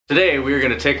Today we are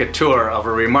going to take a tour of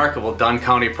a remarkable Dunn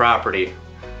County property.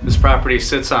 This property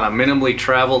sits on a minimally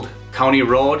traveled county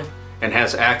road and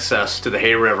has access to the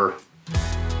Hay River.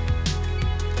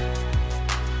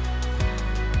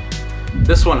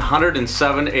 This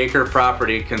 107-acre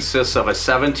property consists of a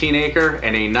 17-acre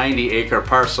and a 90-acre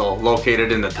parcel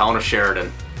located in the town of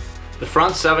Sheridan. The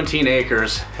front 17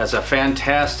 acres has a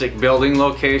fantastic building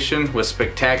location with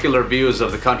spectacular views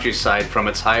of the countryside from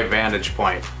its high vantage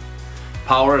point.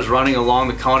 Power is running along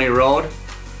the county road.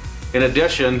 In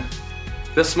addition,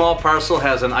 this small parcel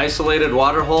has an isolated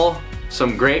water hole,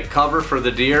 some great cover for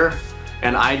the deer,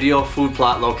 and ideal food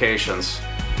plot locations.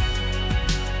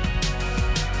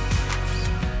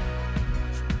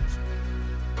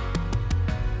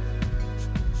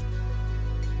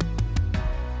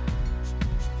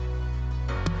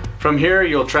 From here,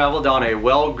 you'll travel down a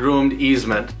well-groomed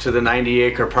easement to the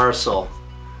 90-acre parcel.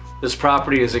 This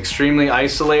property is extremely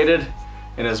isolated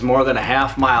and is more than a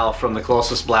half mile from the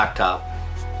closest blacktop.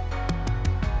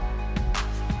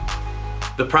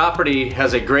 The property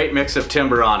has a great mix of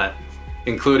timber on it,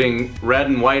 including red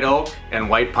and white oak and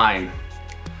white pine.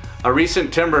 A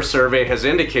recent timber survey has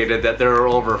indicated that there are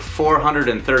over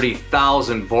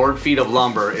 430,000 board feet of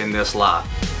lumber in this lot.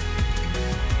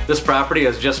 This property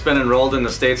has just been enrolled in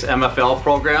the state's MFL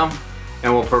program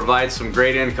and will provide some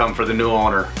great income for the new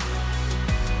owner.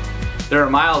 There are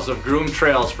miles of groomed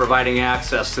trails providing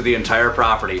access to the entire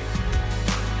property.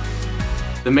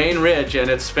 The main ridge and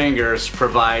its fingers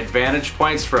provide vantage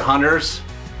points for hunters,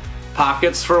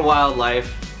 pockets for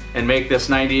wildlife, and make this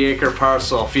 90-acre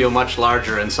parcel feel much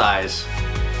larger in size.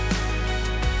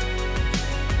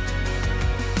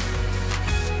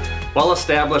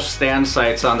 Well-established stand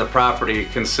sites on the property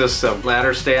consist of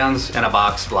ladder stands and a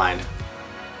box blind.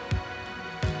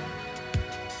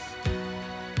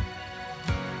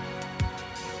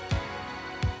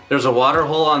 There's a water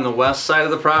hole on the west side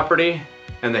of the property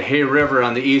and the Hay River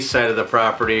on the east side of the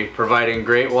property, providing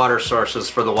great water sources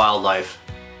for the wildlife.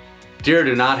 Deer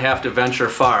do not have to venture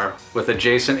far, with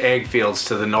adjacent ag fields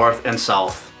to the north and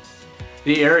south.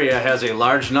 The area has a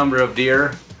large number of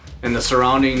deer, and the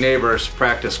surrounding neighbors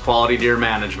practice quality deer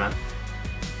management.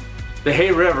 The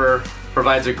Hay River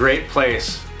provides a great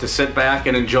place to sit back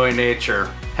and enjoy nature,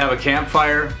 have a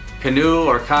campfire, canoe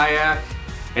or kayak,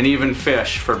 and even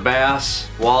fish for bass,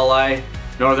 walleye,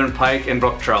 northern pike, and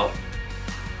brook trout.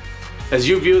 As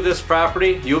you view this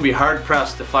property, you'll be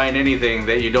hard-pressed to find anything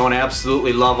that you don't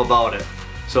absolutely love about it.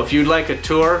 So if you'd like a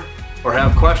tour or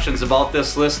have questions about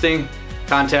this listing,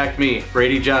 contact me,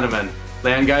 Brady Gentleman,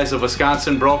 Land Guys of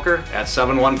Wisconsin broker, at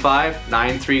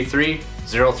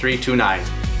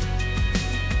 715-933-0329.